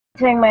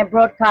monitoring my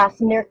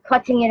broadcast and they're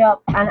cutting it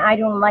up, and I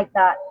don't like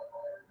that.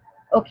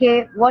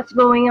 Okay, what's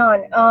going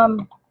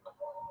on?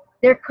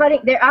 They're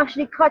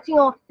actually cutting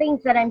off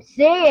things that I'm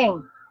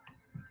saying.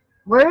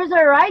 Where's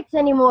our rights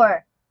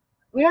anymore?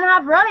 We don't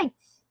have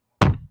rights.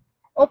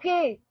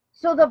 Okay,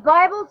 so the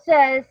Bible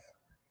says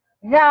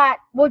that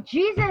what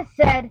Jesus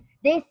said,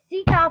 they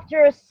seek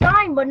after a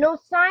sign, but no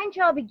sign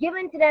shall be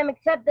given to them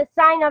except the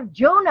sign of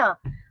Jonah.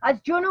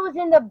 As Jonah was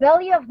in the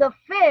belly of the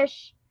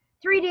fish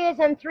 3 days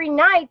and 3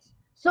 nights,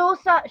 so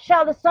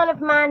shall the Son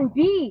of Man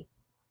be.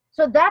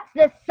 So that's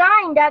the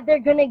sign that they're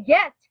going to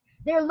get.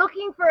 They're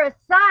looking for a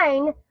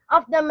sign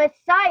of the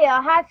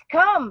Messiah has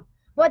come.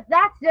 But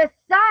that's the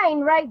sign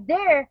right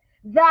there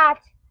that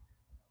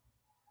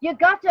you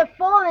got to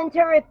fall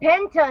into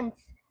repentance.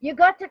 You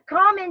got to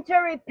come into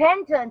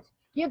repentance.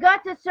 You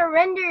got to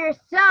surrender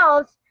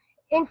yourselves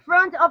in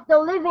front of the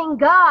living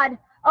God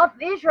of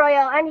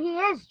Israel, and He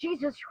is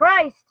Jesus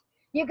Christ.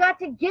 You got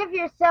to give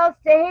yourselves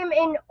to Him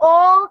in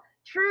all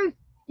truth.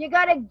 You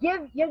got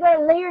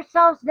to lay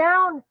yourselves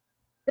down.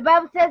 The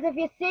Bible says if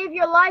you save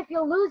your life,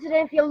 you'll lose it,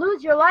 and if you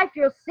lose your life,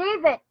 you'll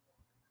save it.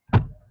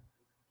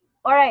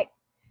 All right.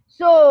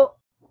 So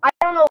I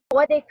don't know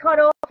what they cut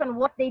off and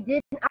what they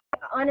didn't.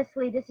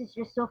 Honestly, this is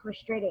just so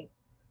frustrating.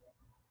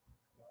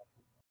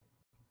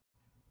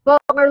 But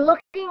we're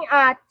looking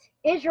at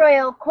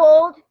Israel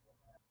called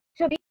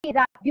to be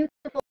that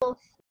beautiful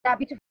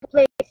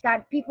place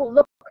that people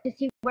look to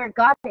see where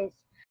God is.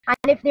 And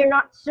if they're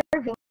not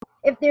serving,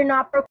 if they're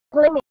not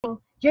proclaiming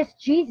just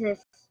Jesus,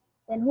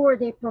 then who are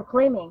they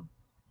proclaiming?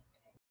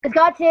 Because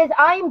God says,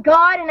 I am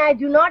God and I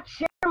do not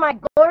share my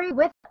glory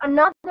with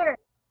another.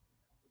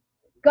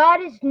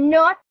 God is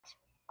not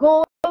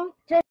going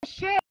to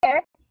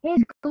share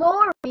His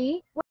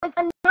glory with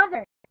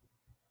another.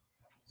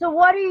 So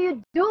what are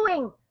you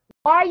doing?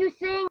 Why are you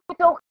saying it's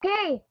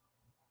okay?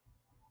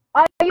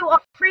 Are you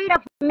afraid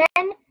of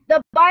men?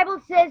 The Bible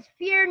says,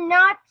 fear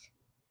not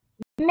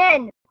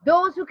men,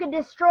 those who can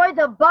destroy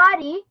the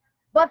body,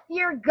 but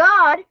fear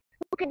God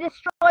who can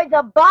destroy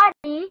the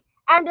body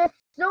and the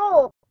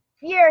soul.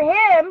 Fear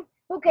Him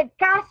who can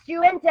cast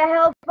you into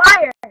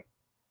hellfire.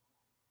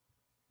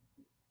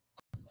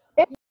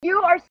 If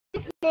you are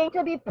seeking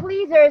to be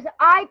pleasers,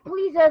 eye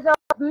pleasers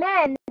of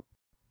men,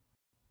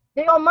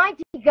 the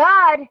Almighty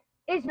God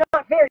is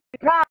not very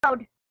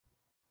proud.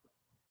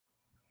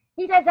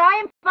 He says,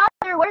 I am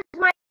Father, where's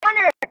my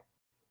honor?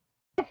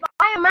 If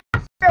I am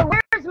Master,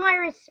 where's my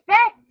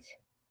respect?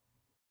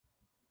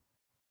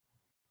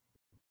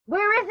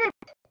 Where is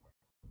it?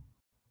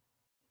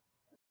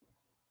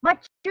 My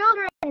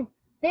children,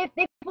 they've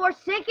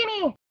forsaken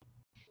me.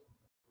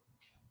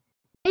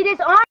 They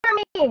dishonor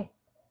me.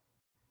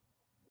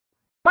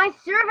 My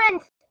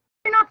servants,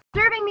 they're not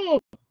serving me.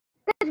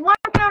 Because one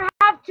cannot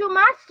have two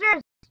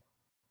masters.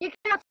 You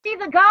cannot see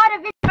the God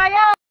of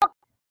Israel.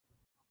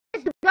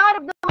 It's the God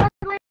of the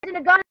Muslims, and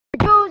the God of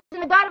the Jews,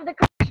 and the God of the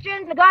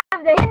Christians, and the God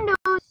of the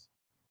Hindus.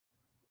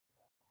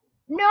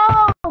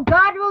 No,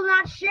 God will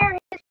not share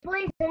His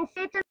place, and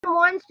Satan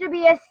wants to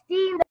be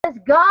esteemed as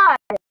God.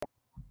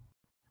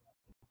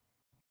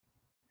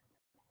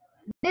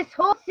 This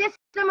whole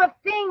system of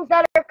things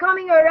that are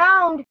coming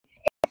around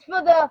is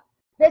for the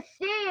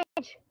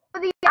stage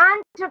for the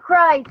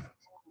Antichrist.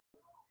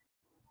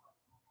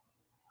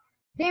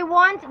 They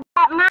want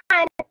that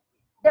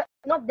man,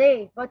 not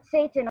they, but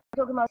Satan. I'm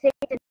talking about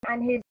Satan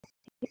and his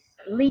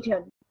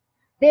legion.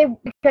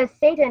 Because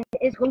Satan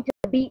is going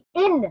to be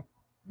in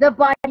the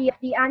body of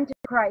the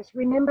Antichrist.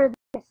 Remember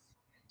this.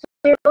 So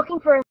they're looking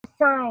for a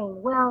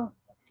sign. Well,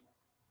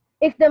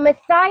 if the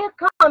Messiah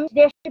comes,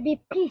 there should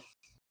be peace.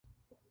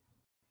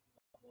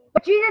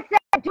 But Jesus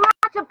said, do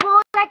not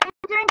suppose I can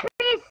enter into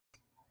peace.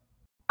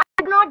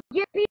 I do not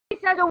give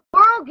peace as the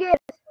world gives,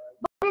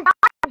 but as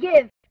I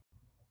give.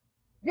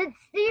 Did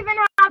Stephen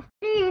have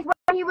peace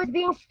when he was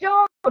being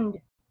stoned?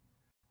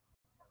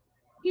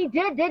 He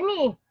did, didn't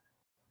he?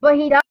 But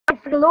he died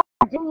for the Lord,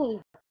 didn't he?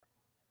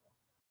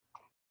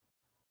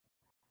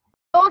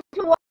 Those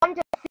who want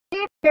to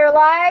save their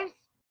lives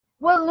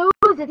will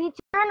lose it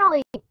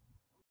eternally.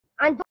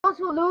 And those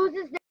who lose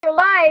their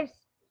lives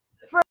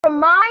for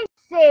my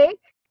sake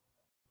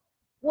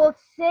will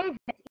save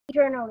it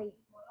eternally.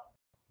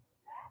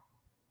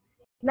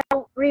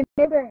 Now,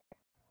 remember,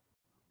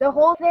 the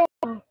whole thing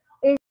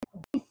is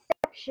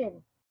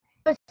deception.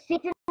 Because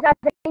Satan is as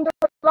the angel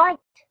of light.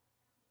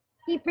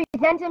 He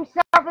presents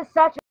himself as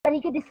such that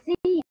he can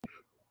deceive.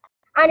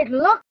 And it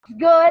looks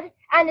good,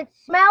 and it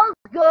smells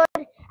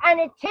good, and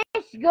it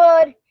tastes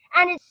good,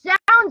 and it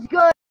sounds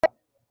good,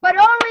 but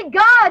only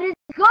God is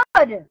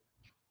good.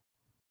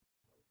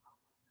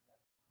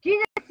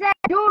 Jesus said,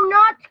 do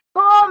not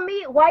call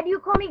me, why do you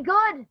call me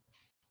good?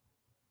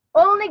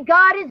 Only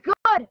God is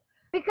good,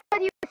 because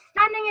he was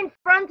standing in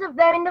front of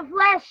them in the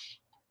flesh.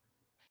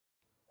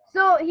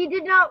 So he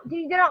did not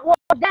want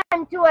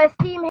them to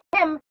esteem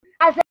him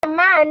as a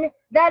man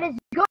that is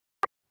good.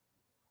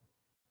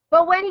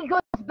 But when he goes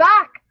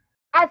back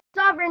as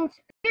sovereign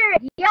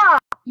spirit,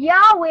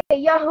 Yahweh,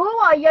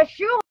 Yahuwah,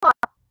 Yeshua,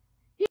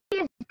 he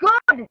is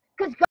good,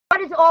 because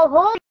is all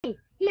holy.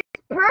 He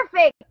is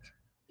perfect.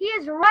 He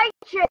is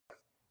righteous.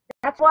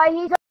 That's why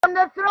he's on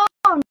the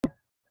throne.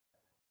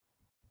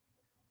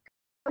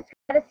 It's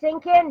gotta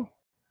sink in.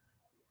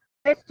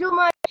 There's too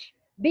much.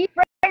 Be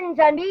friends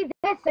and be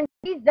this and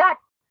be that.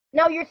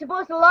 Now you're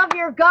supposed to love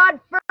your God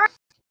first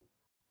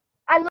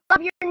and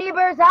love your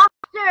neighbors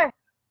after.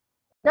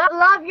 Not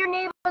love your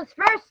neighbors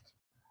first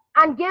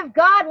and give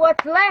God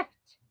what's left.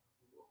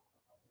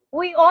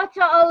 We ought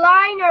to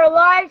align our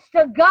lives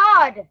to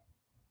God,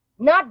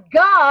 not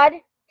God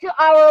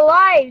to our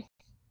lives.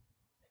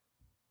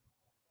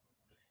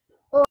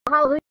 Oh,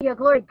 hallelujah,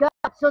 glory to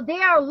God. So they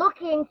are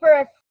looking for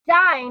a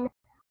sign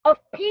of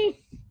peace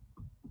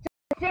to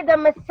say the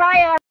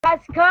Messiah has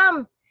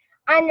come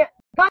and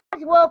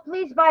God's well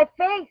pleased by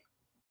faith.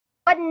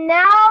 But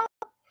now,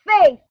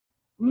 faith,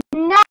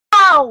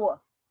 now,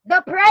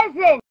 the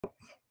present,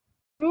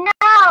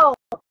 now,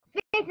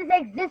 faith is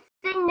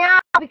existing now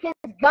because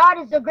God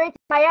is the greatest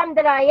I am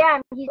that I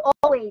am. He's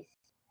always.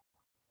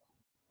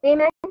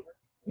 Amen.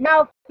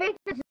 Now, faith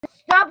is the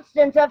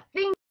substance of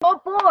things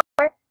hoped for,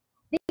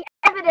 the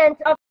evidence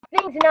of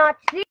things not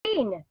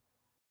seen.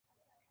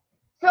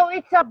 So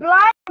it's a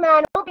blind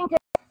man hoping to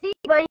see,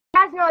 but he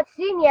has not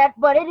seen yet,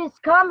 but it is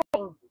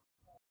coming.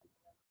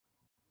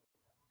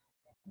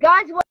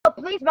 God's well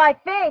pleased by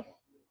faith.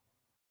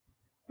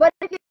 But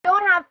if you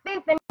don't have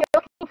faith and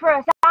you're looking for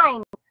a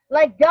sign,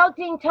 like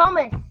doubting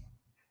Thomas,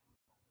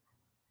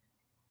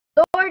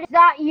 Lord, is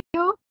that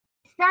you?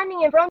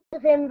 Standing in front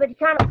of him, but he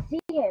cannot see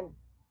him.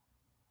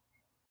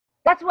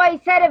 That's why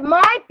he said, if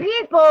my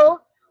people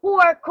who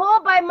are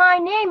called by my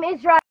name,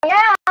 Israel,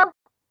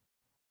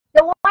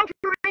 the one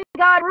true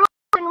God rules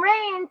and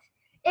reigns,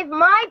 if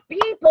my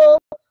people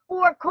who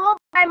are called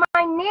by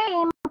my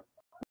name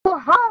will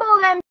humble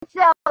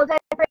themselves and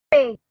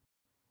pray,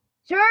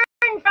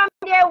 turn from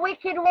their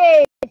wicked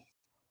ways.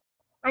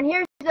 And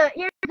here's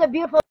the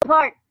beautiful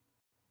part.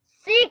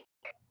 Seek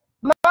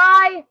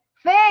my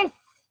face.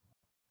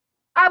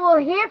 I will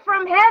hear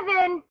from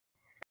heaven,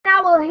 and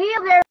I will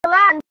heal their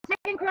land.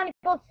 2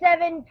 Chronicles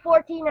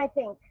 7:14, I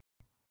think.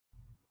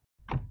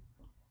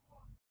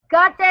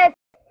 God says,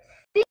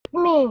 seek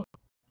me.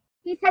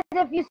 He says,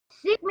 if you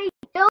seek me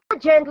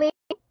diligently,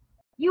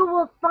 you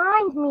will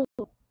find me.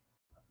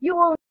 You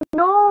will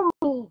know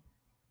me.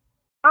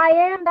 I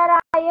am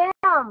that I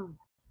am.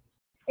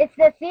 It's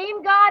the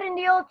same God in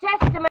the Old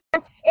Testament.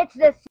 It's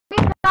the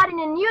same God in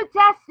the New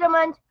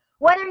Testament.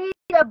 Whether he's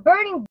a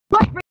burning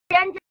bush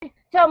presented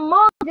to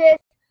Moses,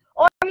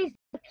 or he's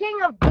the King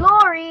of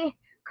glory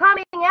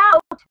coming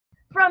out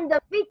from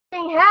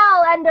defeating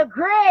hell and the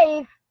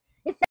grave.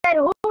 He said,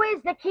 who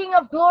is the King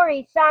of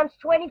glory? Psalms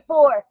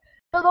 24.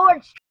 The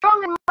Lord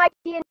strong and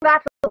mighty in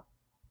battle.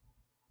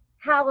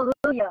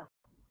 Hallelujah.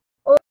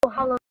 Oh,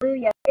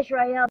 hallelujah.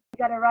 Israel, you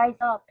gotta rise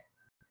up.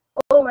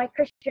 Oh, my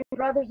Christian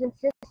brothers and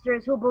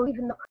sisters who believe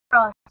in the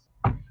cross,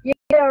 you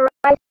gotta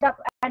rise up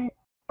and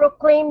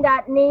proclaim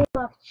that name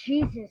of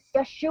Jesus,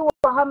 Yeshua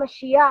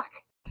HaMashiach.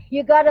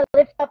 You gotta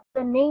lift up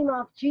the name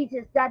of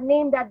Jesus, that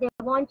name that they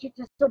want you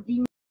to so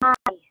deny.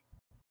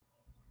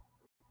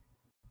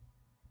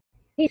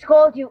 He's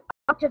called you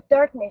out of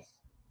darkness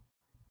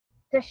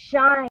to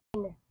shine.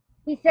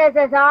 He says,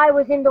 as I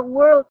was in the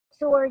world,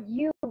 so are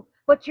you.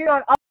 But you're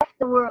not of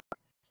the world.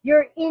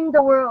 You're in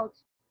the world,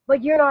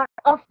 but you're not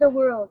of the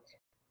world.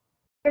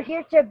 You're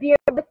here to be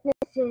witnesses.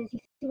 You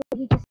see what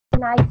he just said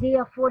in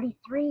Isaiah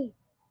 43.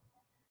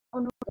 Oh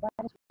no,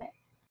 that is wet.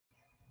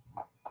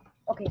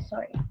 Okay,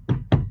 sorry.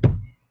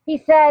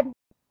 He said,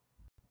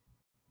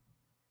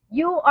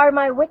 you are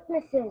my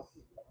witnesses.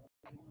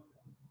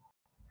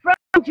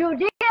 From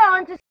Judea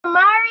unto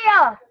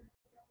Samaria,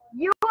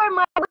 you are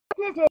my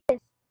witnesses.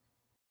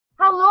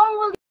 How long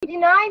will you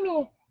deny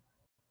me?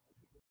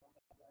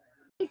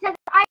 He says,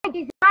 I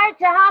desire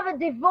to have a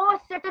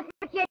divorce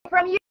certificate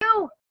from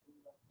you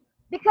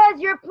because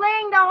you're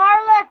playing the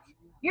harlot.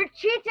 You're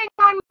cheating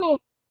on me.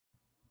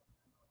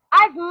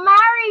 I've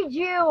married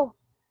you,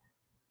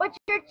 but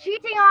you're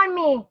cheating on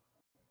me.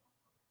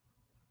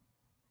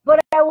 But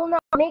I will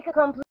not make a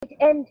complete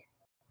end.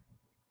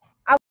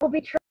 I will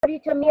betroth you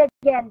to me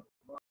again.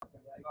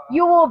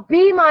 You will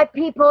be my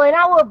people, and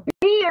I will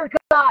be your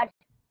God.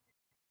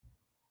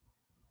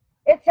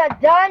 It's a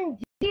done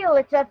deal.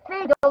 It's a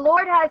thing. The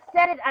Lord has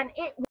said it, and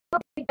it will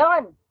be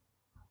done.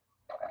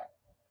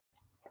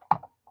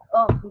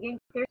 Oh, I'm getting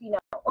thirsty now.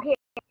 Okay,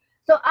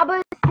 so Abba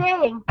is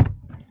saying,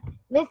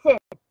 listen,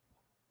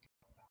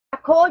 I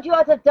called you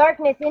out of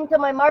darkness into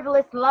my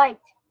marvelous light,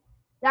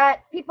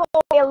 that people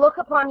may look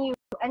upon you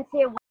and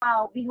say,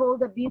 wow, behold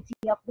the beauty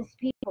of this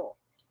people.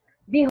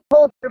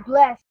 Behold, you're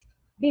blessed.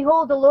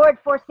 Behold, the Lord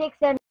forsakes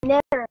them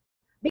never.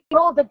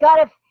 Behold, the God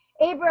of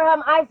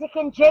Abraham, Isaac,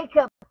 and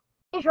Jacob.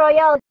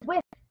 Israel is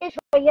with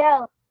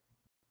Israel.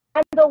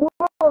 And the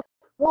world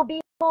will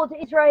behold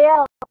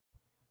Israel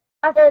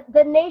as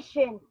the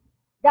nation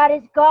that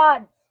is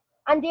God's.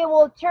 And they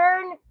will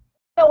turn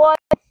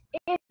towards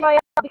Israel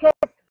because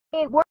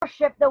they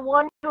worship the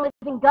one true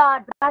living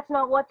God. But that's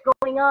not what's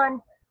going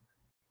on.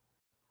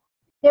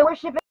 They're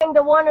worshiping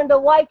the one on the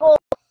white horse.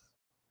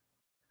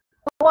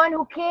 one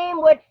who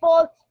came with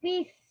false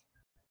peace.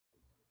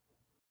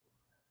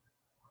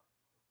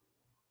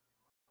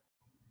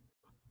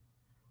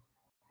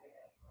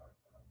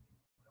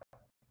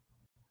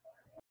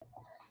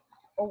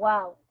 Oh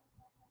wow.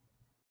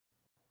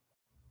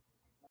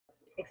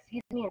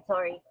 Excuse me, I'm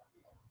sorry.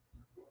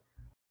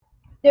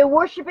 They're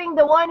worshiping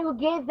the one who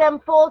gave them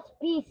false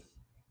peace,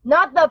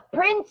 not the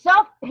Prince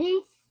of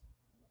Peace.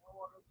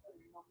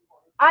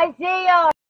 Isaiah